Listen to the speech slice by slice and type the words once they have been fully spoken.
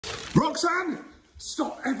Roxanne,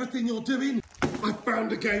 stop everything you're doing. I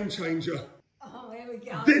found a game changer. Oh, here we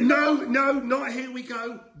go. No, not here we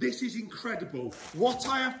go. This is incredible. What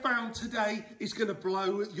I have found today is going to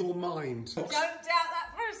blow your mind. Don't doubt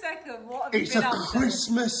that for a second. What have you It's been a up to?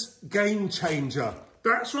 Christmas game changer.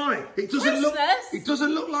 That's right. It doesn't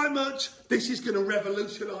look like much. This is going to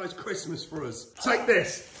revolutionise Christmas for us. Take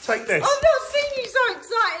this. Take this. I've not seen you so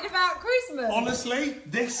excited about Christmas. Honestly,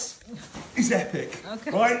 this is epic. Okay.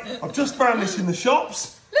 Right? I've just found this in the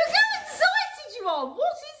shops. Look how excited you are.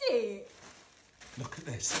 What is it? Look at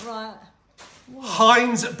this. Right. What?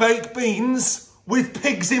 Heinz baked beans with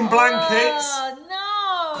pigs in blankets. Oh,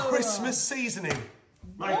 no. Christmas seasoning.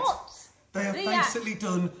 Mate, What? they have basically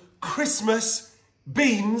done Christmas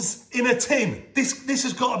beans in a tin. This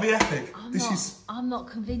has got to be epic. I'm not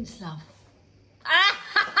convinced, love.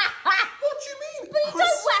 What do you mean? But you don't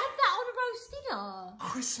have that on a roast dinner.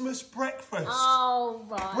 Christmas breakfast. Oh,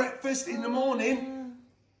 right. Breakfast in the morning.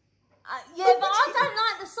 Yeah, but I don't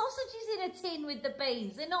like the sausages in a tin with the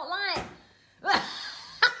beans. They're not like... Look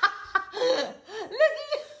at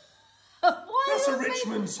you. That's a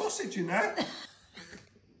Richmond sausage, you know.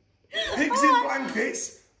 Pigs in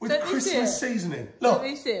blankets with Christmas seasoning. Look,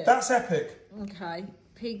 that's epic. Okay,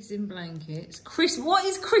 pigs in blankets. What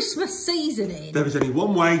is Christmas seasoning? There is only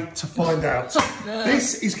one way to find out.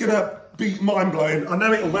 This is going to be mind-blowing. I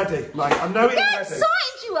know it already, mate. I know it already. How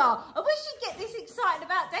excited you are. I wish you'd get this excited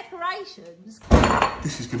about decorations.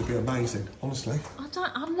 This is going to be amazing, honestly. I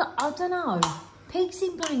don't know. Pigs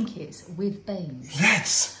in blankets with beans.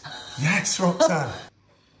 Yes. Yes, Roxanne.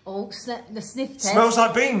 Oh, the sniff test. Smells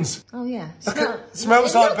like beans. Oh, yeah.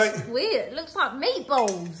 Smells like beans. Looks weird. It looks like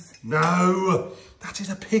meatballs. No, that is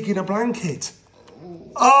a pig in a blanket.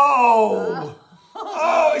 Oh.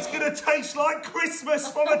 Oh, it's going to taste like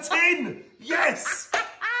Christmas from a tin. Yes.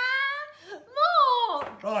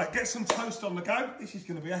 Mark. Right, get some toast on the go. This is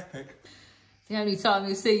going to be epic. The only time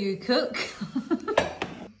we see you cook.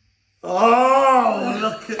 Oh,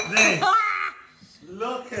 look at this.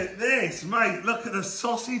 Look at this, mate. Look at the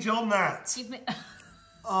sausage on that. Give me...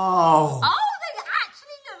 Oh. Oh, they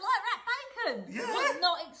actually look like rat bacon. Yeah. I was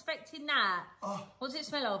not expecting that. Oh. What does it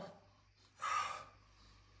smell of?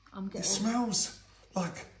 It smells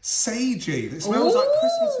like sagey. It smells like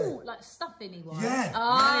Christmassy. Like stuffing one. Yeah.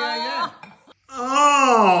 Yeah.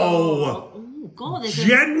 Oh. Oh, God.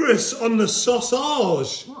 Generous on the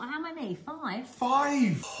sausage. What, how many? 5?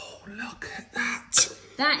 5. Oh, look at that.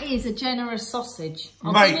 That is a generous sausage.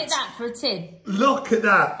 I'll Mate, give it that for a tin. Look at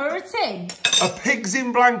that. For a tin? A pigs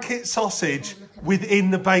in blanket sausage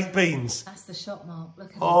within the baked beans. That's the shot, Mark.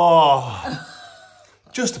 Look at Oh.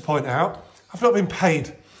 Just to point out, I've not been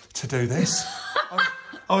paid to do this.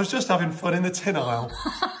 I was just having fun in the tin aisle.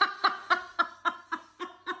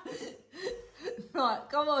 Right,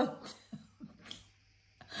 come on.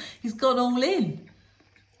 He's gone all in.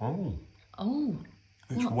 Oh. Oh.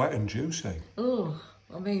 It's wet and juicy. Oh,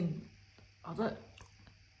 I mean, I don't...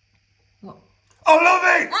 What? I love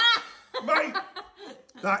it! Mate,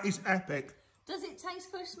 that is epic. Does it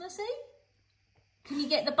taste Christmassy? Can you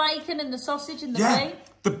get the bacon and the sausage and the bean?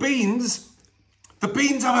 The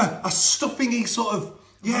beans have a stuffing-y sort of,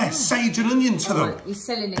 sage and onion to them. Right, you're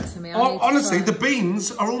selling it to me. Honestly, the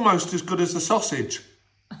beans are almost as good as the sausage.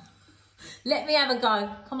 Let me have a go.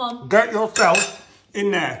 Come on. Get yourself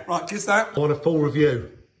in there. Right, just that. I want a full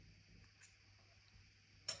review.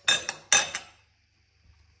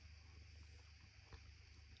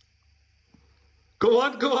 Go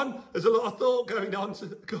on. There's a lot of thought going on.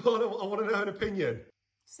 Go on, I want to know an opinion.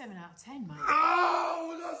 7 out of 10, mate.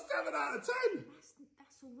 Oh, that's 7 out of 10.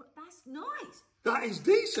 That's nice. That is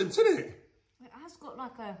decent, isn't it? It has got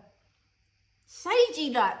like a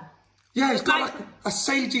sagey, like... Yeah, it's got like a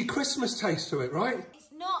sagey Christmas taste to it, right? It's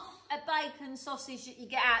not a bacon sausage that you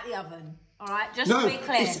get out the oven, all right? Just to be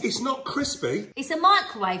clear. It's not crispy. It's a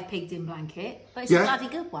microwave pigged in blanket, but it's a bloody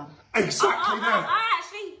good one. Exactly that. I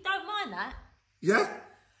actually don't mind that. Yeah?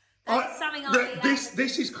 That's something I eat.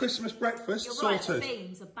 This is Christmas breakfast. You're right, sorted. the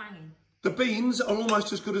beans are banging. The beans are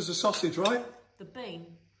almost as good as the sausage, right? The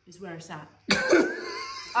bean is where it's at.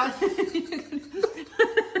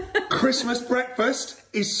 Christmas breakfast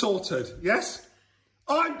is sorted, yes?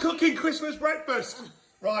 I'm cooking Christmas breakfast.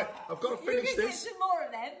 Right, I've got to finish You can this. get some more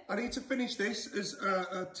of them. I need to finish this as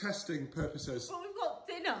testing purposes. But we've got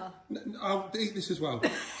dinner. I'll eat this as well.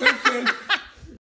 Thank you.